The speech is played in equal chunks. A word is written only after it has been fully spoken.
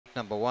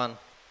number 1.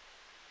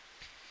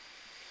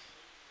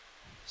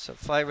 So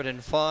favourite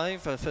in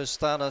 5, first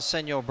starter,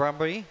 Senor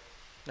Brumby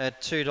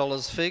at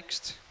 $2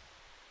 fixed.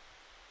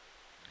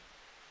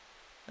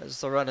 As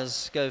the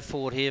runners go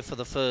forward here for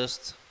the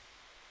first.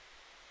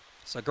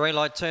 So green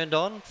light turned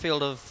on,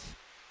 field of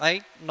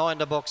 8, 9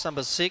 to box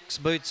number 6,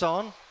 boots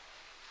on.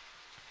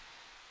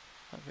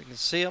 Hope we can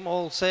see them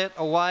all set.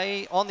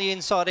 Away on the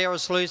inside,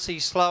 Eris Lucy,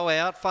 slow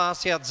out.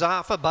 Fast out,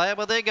 Zafa Bale.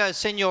 But there goes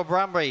Senor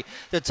Brumby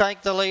to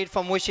take the lead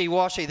from Wishy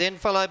Washy. Then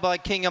followed by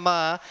King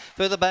Amar.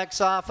 Further back,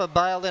 Zafa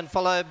Bale. Then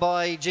followed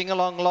by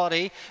Jingalong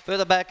Lottie.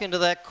 Further back into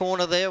that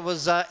corner there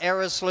was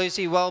Eris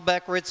Lucy. Well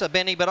back, Ritza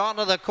Benny. But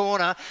onto the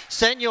corner,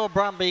 Senor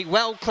Brumby,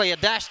 well clear.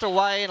 Dashed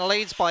away and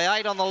leads by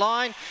 8 on the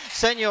line.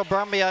 Senor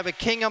Brumby over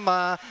King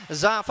Amar.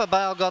 Zafa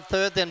Bale got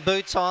third. Then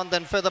boots on.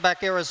 Then further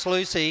back, Eris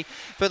Lucy.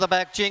 Further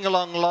back,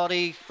 Jingalong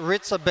Lottie.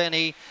 Ritza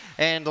Benny,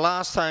 and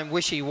last time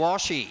Wishy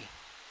Washy.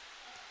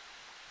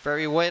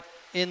 Very wet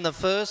in the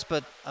first,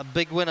 but a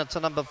big winner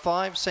to number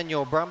 5,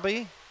 Senor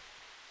Brumby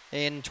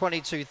in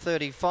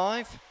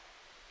 22.35.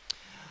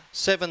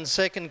 7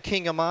 second,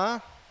 King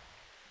Amar,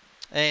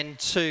 and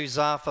 2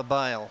 Zafa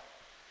Bale.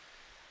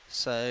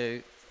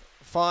 So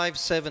 5,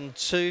 7,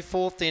 2,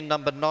 fourth in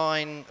number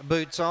 9,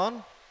 Boots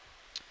On.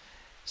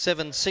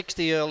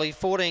 7.60 early,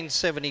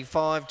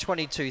 14.75,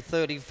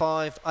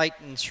 22.35, 8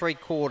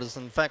 3/4.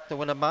 In fact, the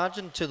winner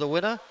margin to the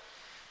winner,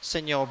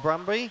 Senor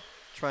Brumby,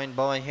 trained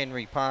by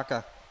Henry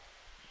Parker.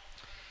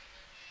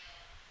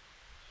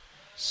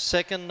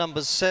 Second,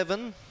 number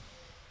 7,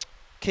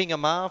 King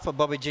Amar for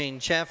Bobby Jean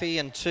Chaffee,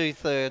 and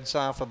 2/3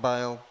 Zafa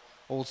Bale,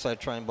 also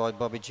trained by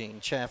Bobby Jean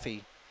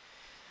Chaffee.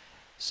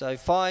 So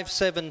 5,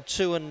 7,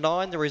 2 and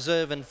 9, the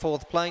reserve in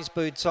 4th place.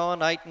 Boots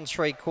On, 8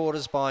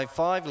 3/4 by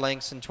 5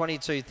 lengths and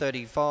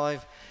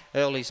 22.35.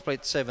 Early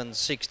split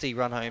 7.60,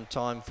 run home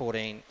time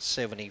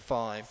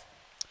 14.75.